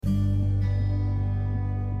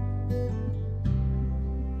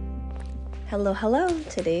Hello, hello.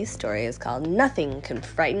 Today's story is called Nothing Can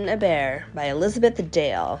Frighten a Bear by Elizabeth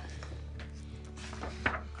Dale.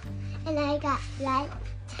 And I got light.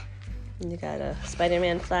 You got a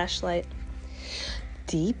Spider-Man flashlight.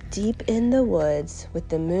 Deep, deep in the woods, with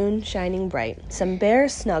the moon shining bright, some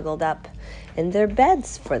bears snuggled up in their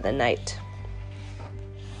beds for the night.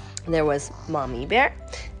 There was Mommy Bear,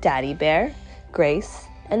 Daddy Bear, Grace,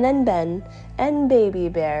 and then Ben and Baby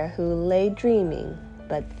Bear, who lay dreaming.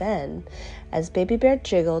 But then, as Baby Bear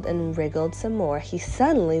jiggled and wriggled some more, he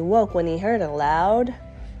suddenly woke when he heard a loud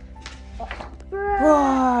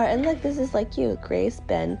roar. And look, this is like you, Grace,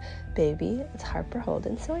 Ben, Baby, it's Harper,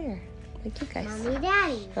 Holden, Sawyer. Like you guys.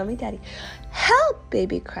 Mommy, Daddy. Help,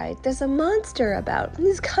 Baby cried. There's a monster about.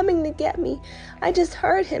 He's coming to get me. I just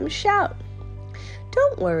heard him shout.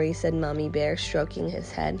 Don't worry, said Mommy Bear, stroking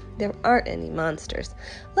his head. There aren't any monsters.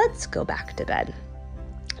 Let's go back to bed.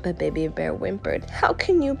 But Baby Bear whimpered, How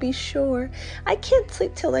can you be sure? I can't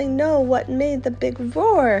sleep till I know what made the big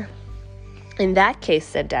roar. In that case,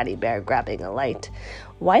 said Daddy Bear, grabbing a light,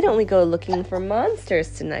 why don't we go looking for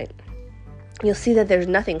monsters tonight? You'll see that there's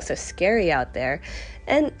nothing so scary out there.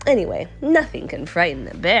 And anyway, nothing can frighten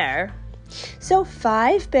a bear. So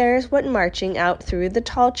 5 bears went marching out through the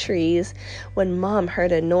tall trees when Mom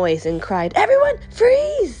heard a noise and cried, Everyone,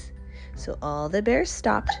 freeze! So all the bears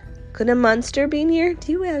stopped. Could a monster be near?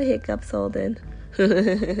 Do you have hiccups, Holden?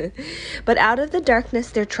 But out of the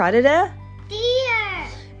darkness there trotted a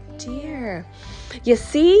deer. You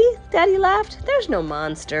see, Daddy laughed, there's no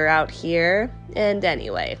monster out here. And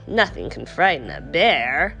anyway, nothing can frighten a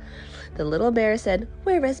bear. The little bear said,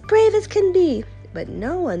 We're as brave as can be. But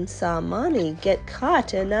no one saw Mommy get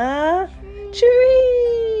caught in a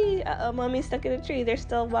tree. Uh-oh, Mommy's stuck in a tree. They're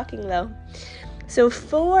still walking, though. So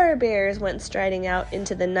 4 bears went striding out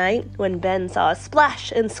into the night when Ben saw a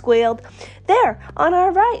splash and squealed, There, on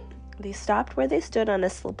our right. They stopped where they stood on a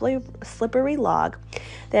slippery log.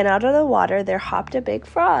 Then out of the water there hopped a big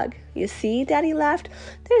frog. You see, Daddy laughed,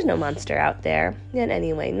 there's no monster out there. And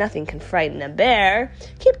anyway, nothing can frighten a bear.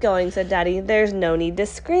 Keep going, said Daddy, there's no need to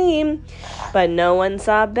scream. But no one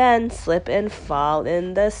saw Ben slip and fall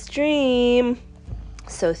in the stream.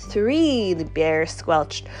 So 3 bears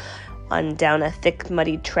squelched on down a thick,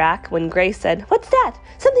 muddy track when Grace said, What's that?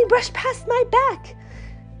 Something brushed past my back.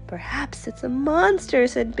 Perhaps it's a monster,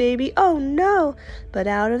 said Baby. Oh, no. But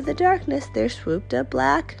out of the darkness there swooped a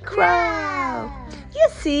black crow. You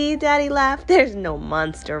see, Daddy laughed, there's no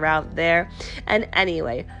monster out there. And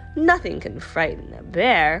anyway, nothing can frighten a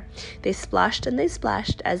bear. They splashed and they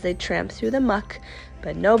splashed as they tramped through the muck,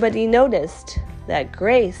 but nobody noticed that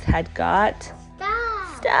Grace had got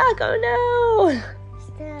stuck. Oh, no.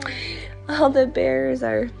 All the bears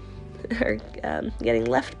are getting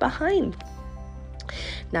left behind.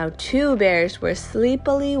 Now 2 bears were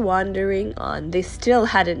sleepily wandering on. They still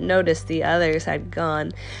hadn't noticed the others had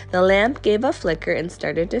gone. The lamp gave a flicker and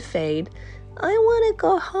started to fade. I want to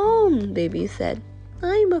go home, Baby said.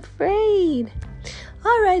 I'm afraid.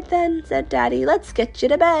 All right then, said Daddy. Let's get you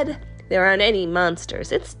to bed. There aren't any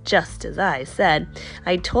monsters. It's just as I said.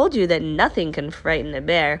 I told you that nothing can frighten a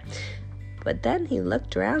bear. But then he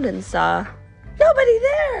looked around and saw nobody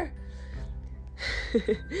there.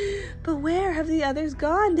 But where have the others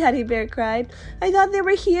gone? Daddy Bear cried. I thought they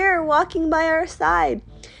were here, walking by our side.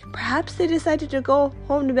 Perhaps they decided to go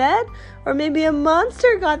home to bed, or maybe a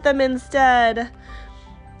monster got them instead.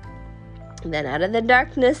 Then out of the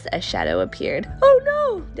darkness, a shadow appeared. Oh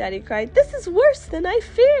no, Daddy cried. This is worse than I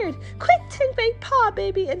feared. Quick, take my paw,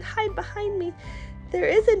 Baby, and hide behind me. There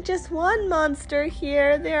isn't just one monster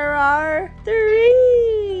here. There are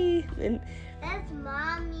 3. And that's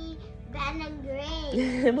Mommy, Ben, and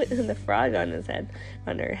Grace. and the frog on his head,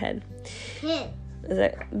 on her head. His. Is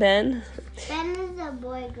that Ben? Ben is the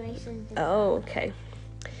boy, Grace is the Oh, okay.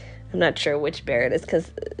 I'm not sure which bear it is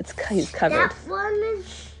because he's covered. That one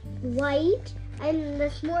is white, and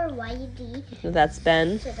that's more whitey. That's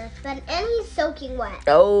Ben. So that's Ben, and he's soaking wet.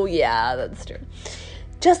 Oh, yeah, that's true.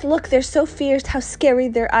 Just look, they're so fierce, how scary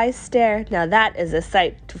their eyes stare. Now that is a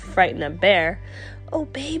sight to frighten a bear. Oh,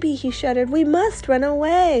 Baby, he shuddered, we must run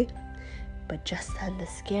away. But just then the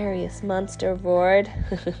scariest monster roared.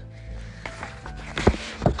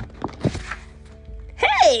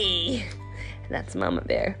 Hey! And that's Mama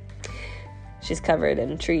Bear. She's covered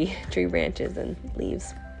in tree branches and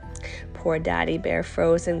leaves. Poor Daddy Bear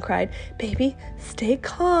froze and cried, Baby, stay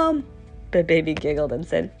calm. But Baby giggled and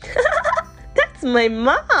said, That's my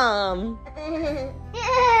mom.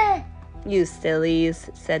 You sillies,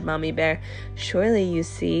 said Mommy Bear. Surely you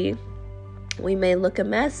see, we may look a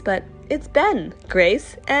mess, but it's Ben,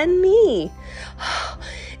 Grace, and me."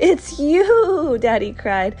 "It's you," Daddy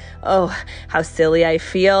cried. "Oh, how silly I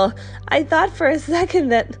feel. I thought for a second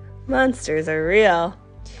that monsters are real."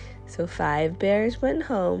 So 5 bears went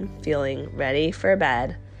home, feeling ready for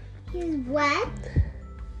bed. She's wet,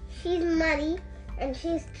 she's muddy, and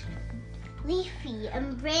she's leafy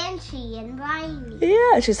and branchy and briny.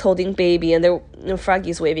 Yeah, she's holding baby, and the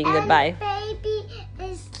Froggy's waving goodbye. Baby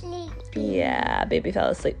is sleeping. Yeah, baby fell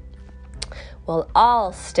asleep. "We'll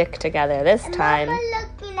all stick together this time." Mama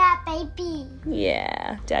looking at baby.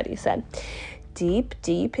 "Yeah," Daddy said. Deep,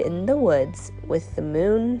 deep in the woods, with the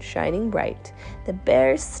moon shining bright, the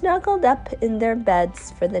bears snuggled up in their beds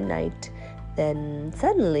for the night. Then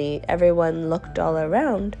suddenly everyone looked all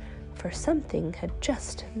around, for something had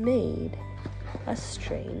just made a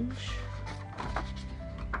strange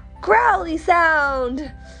growly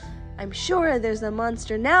sound. "I'm sure there's a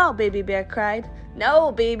monster now," Baby Bear cried.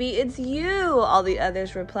 "No, baby, it's you," all the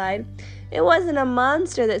others replied. "It wasn't a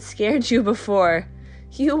monster that scared you before.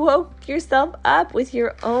 You woke yourself up with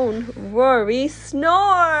your own roary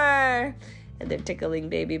snore." And they're tickling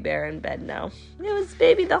Baby Bear in bed now. It was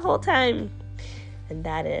baby the whole time. And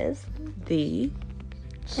that is He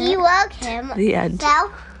woke him the end.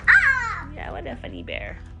 self up. Yeah, what a funny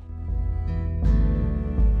bear.